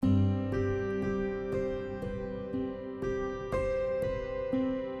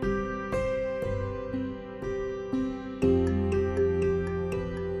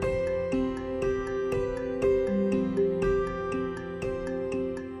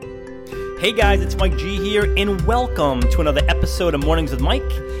Hey guys, it's Mike G here, and welcome to another episode of Mornings with Mike,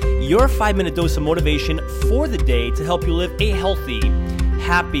 your 5-minute dose of motivation for the day to help you live a healthy,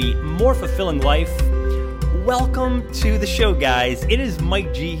 happy, more fulfilling life. Welcome to the show, guys. It is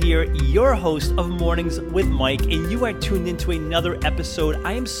Mike G here, your host of Mornings with Mike, and you are tuned into another episode.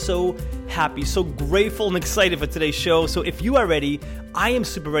 I am so happy, so grateful, and excited for today's show. So if you are ready, I am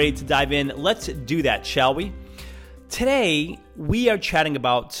super ready to dive in. Let's do that, shall we? Today, we are chatting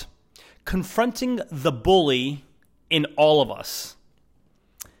about confronting the bully in all of us.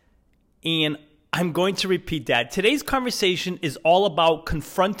 And I'm going to repeat that. Today's conversation is all about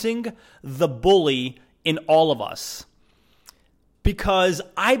confronting the bully in all of us. Because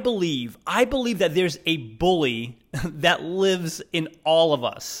I believe that there's a bully that lives in all of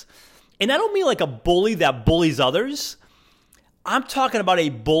us. And I don't mean like a bully that bullies others. I'm talking about a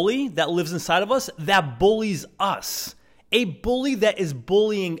bully that lives inside of us that bullies us. A bully that is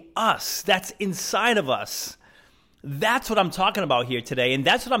bullying us, that's inside of us. That's what I'm talking about here today. And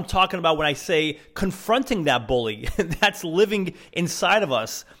that's what I'm talking about when I say confronting that bully that's living inside of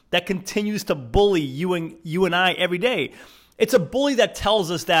us, that continues to bully you and I every day. It's a bully that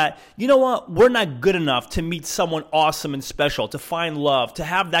tells us that, you know what, we're not good enough to meet someone awesome and special, to find love, to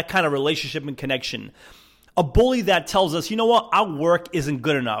have that kind of relationship and connection. A bully that tells us, you know what, our work isn't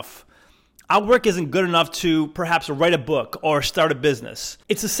good enough. Our work isn't good enough to perhaps write a book or start a business.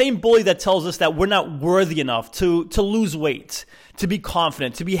 It's the same bully that tells us that we're not worthy enough to lose weight, to be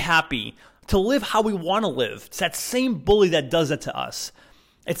confident, to be happy, to live how we want to live. It's that same bully that does that to us.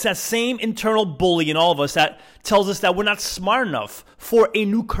 It's that same internal bully in all of us that tells us that we're not smart enough for a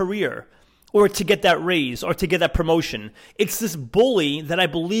new career or to get that raise or to get that promotion. It's this bully that I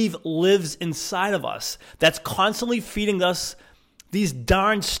believe lives inside of us that's constantly feeding us these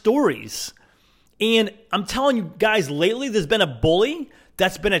darn stories. And I'm telling you guys, lately there's been a bully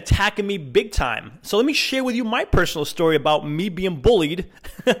that's been attacking me big time. So let me share with you my personal story about me being bullied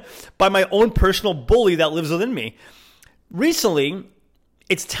by my own personal bully that lives within me. Recently,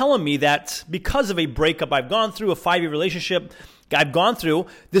 it's telling me that because of a breakup I've gone through, a 5-year relationship I've gone through,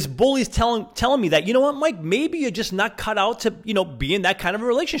 this bully's telling me that, you know what, Mike, maybe you're just not cut out to, be in that kind of a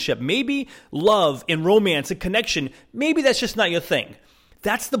relationship. Maybe love and romance and connection, maybe that's just not your thing.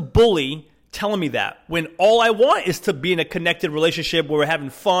 That's the bully telling me that, when all I want is to be in a connected relationship where we're having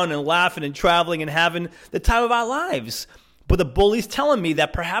fun and laughing and traveling and having the time of our lives. But the bully's telling me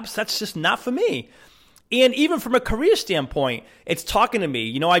that perhaps that's just not for me. And even from a career standpoint, it's talking to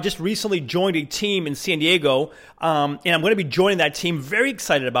me. I just recently joined a team in San Diego, and I'm going to be joining that team. Very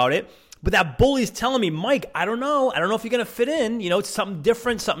excited about it. But that bully's telling me, Mike, I don't know if you're going to fit in. It's something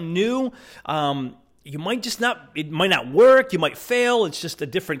different, something new. You might just not, it might not work. You might fail. It's just a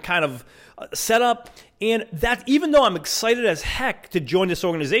different kind of setup. And that, even though I'm excited as heck to join this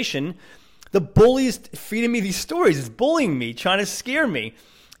organization, the bully is feeding me these stories. It's bullying me, trying to scare me.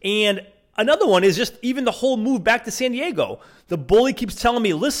 And another one is just even the whole move back to San Diego. The bully keeps telling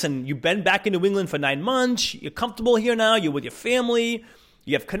me, listen, you've been back in New England for 9 months. You're comfortable here now. You're with your family.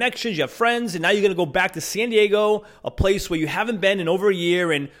 You have connections. You have friends. And now you're going to go back to San Diego, a place where you haven't been in over a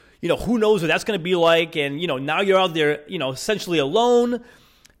year. And who knows what that's going to be like. And, now you're out there, essentially alone.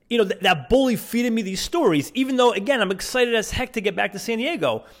 That bully feeding me these stories, even though, again, I'm excited as heck to get back to San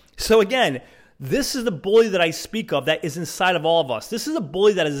Diego. So again, this is the bully that I speak of that is inside of all of us. This is a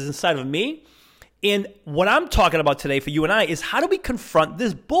bully that is inside of me. And what I'm talking about today for you and I is how do we confront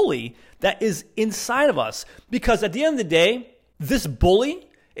this bully that is inside of us? Because at the end of the day, this bully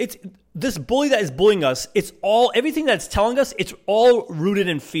that is bullying us, everything that's telling us, it's all rooted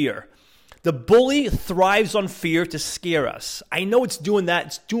in fear. The bully thrives on fear to scare us. I know it's doing that.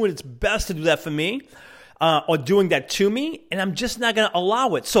 It's doing its best to do that for me or doing that to me, and I'm just not going to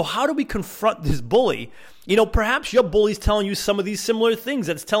allow it. So how do we confront this bully? Perhaps your bully's telling you some of these similar things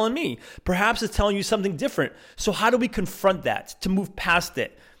that it's telling me. Perhaps it's telling you something different. So how do we confront that, to move past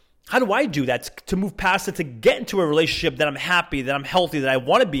it? How do I do that, to move past it, to get into a relationship that I'm happy, that I'm healthy, that I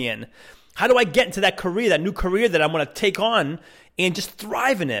want to be in? How do I get into that career, that new career that I'm going to take on and just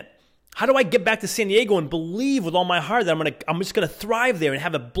thrive in it? How do I get back to San Diego and believe with all my heart that I'm just going to thrive there and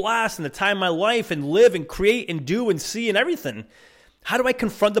have a blast in the time of my life and live and create and do and see and everything? How do I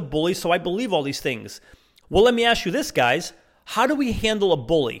confront the bully so I believe all these things? Well, let me ask you this, guys. How do we handle a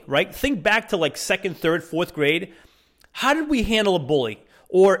bully, right? Think back to like 2nd, 3rd, 4th grade. How did we handle a bully?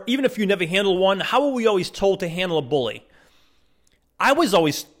 Or even if you never handled one, how were we always told to handle a bully? I was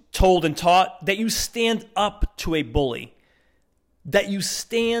always told and taught that you stand up to a bully. That you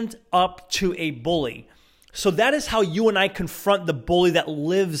stand up to a bully. So that is how you and I confront the bully that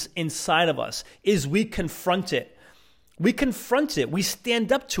lives inside of us, is we confront it. We confront it. We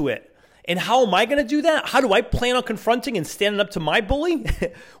stand up to it. And how am I going to do that? How do I plan on confronting and standing up to my bully?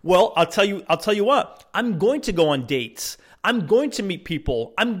 Well, I'll tell you what. I'm going to go on dates. I'm going to meet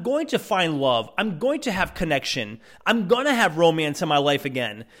people. I'm going to find love. I'm going to have connection. I'm going to have romance in my life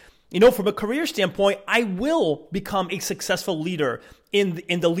again. From a career standpoint, I will become a successful leader in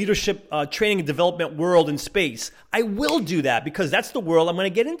the leadership training and development world and space. I will do that because that's the world I'm going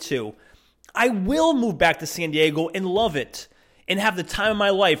to get into. I will move back to San Diego and love it and have the time of my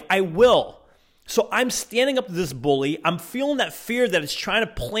life. I will. So I'm standing up to this bully. I'm feeling that fear that it's trying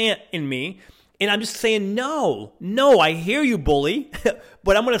to plant in me. And I'm just saying, no, I hear you, bully,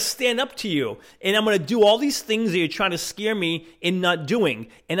 but I'm going to stand up to you. And I'm going to do all these things that you're trying to scare me in not doing.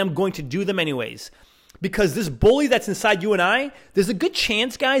 And I'm going to do them anyways. Because this bully that's inside you and I, there's a good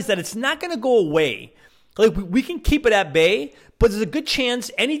chance, guys, that it's not going to go away. Like we can keep it at bay, but there's a good chance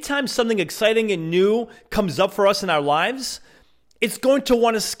anytime something exciting and new comes up for us in our lives, it's going to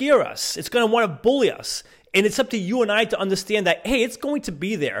want to scare us. It's going to want to bully us. And it's up to you and I to understand that, hey, it's going to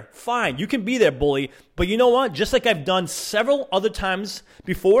be there. Fine, you can be there, bully. But you know what? Just like I've done several other times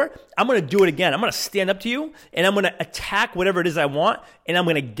before, I'm going to do it again. I'm going to stand up to you, and I'm going to attack whatever it is I want, and I'm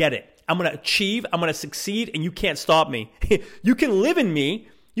going to get it. I'm going to achieve. I'm going to succeed, and you can't stop me. You can live in me.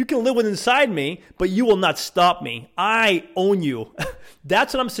 You can live inside me, but you will not stop me. I own you.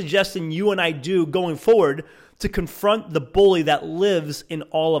 That's what I'm suggesting you and I do going forward to confront the bully that lives in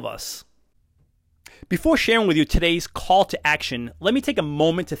all of us. Before sharing with you today's call to action, let me take a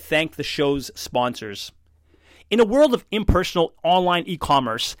moment to thank the show's sponsors. In a world of impersonal online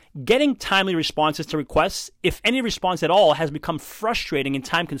e-commerce, getting timely responses to requests, if any response at all, has become frustrating and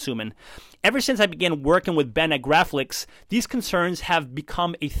time-consuming. Ever since I began working with Ben at Graflix, these concerns have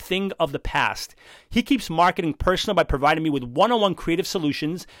become a thing of the past. He keeps marketing personal by providing me with one-on-one creative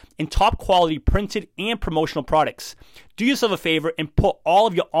solutions and top-quality printed and promotional products. Do yourself a favor and put all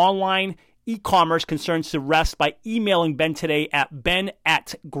of your online e-commerce concerns to rest by emailing Ben today at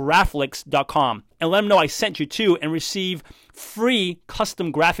ben@graflix.com and let him know I sent you too, and receive free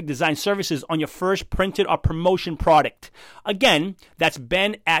custom graphic design services on your first printed or promotion product. Again, that's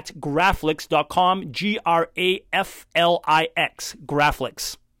ben@graflix.com, Graflix,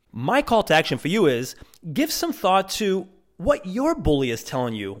 Graflix. My call to action for you is give some thought to what your bully is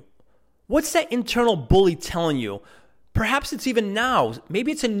telling you. What's that internal bully telling you? Perhaps it's even now.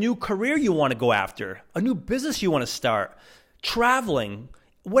 Maybe it's a new career you want to go after, a new business you want to start, traveling,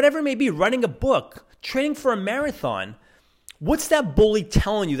 whatever it may be, writing a book, training for a marathon. What's that bully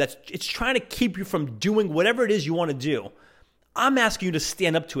telling you that it's trying to keep you from doing whatever it is you want to do? I'm asking you to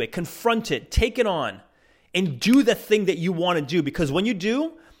stand up to it, confront it, take it on, and do the thing that you want to do. Because when you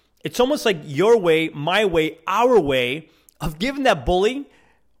do, it's almost like your way, my way, our way of giving that bully,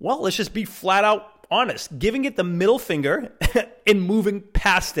 well, let's just be flat out honest, giving it the middle finger and moving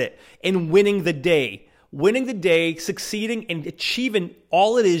past it and winning the day, succeeding and achieving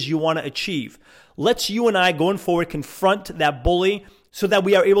all it is you want to achieve. Let's you and I going forward confront that bully so that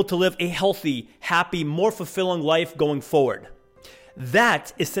we are able to live a healthy, happy, more fulfilling life going forward.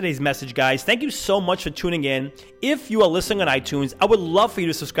 That is today's message, guys. Thank you so much for tuning in. If you are listening on iTunes, I would love for you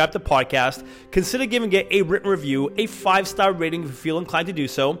to subscribe to the podcast. Consider giving it a written review, a 5-star rating if you feel inclined to do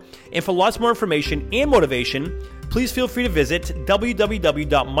so. And for lots more information and motivation, please feel free to visit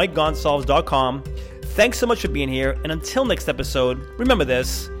www.mikegonsalves.com. Thanks so much for being here. And until next episode, remember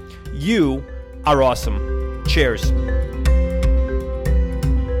this, you are awesome. Cheers.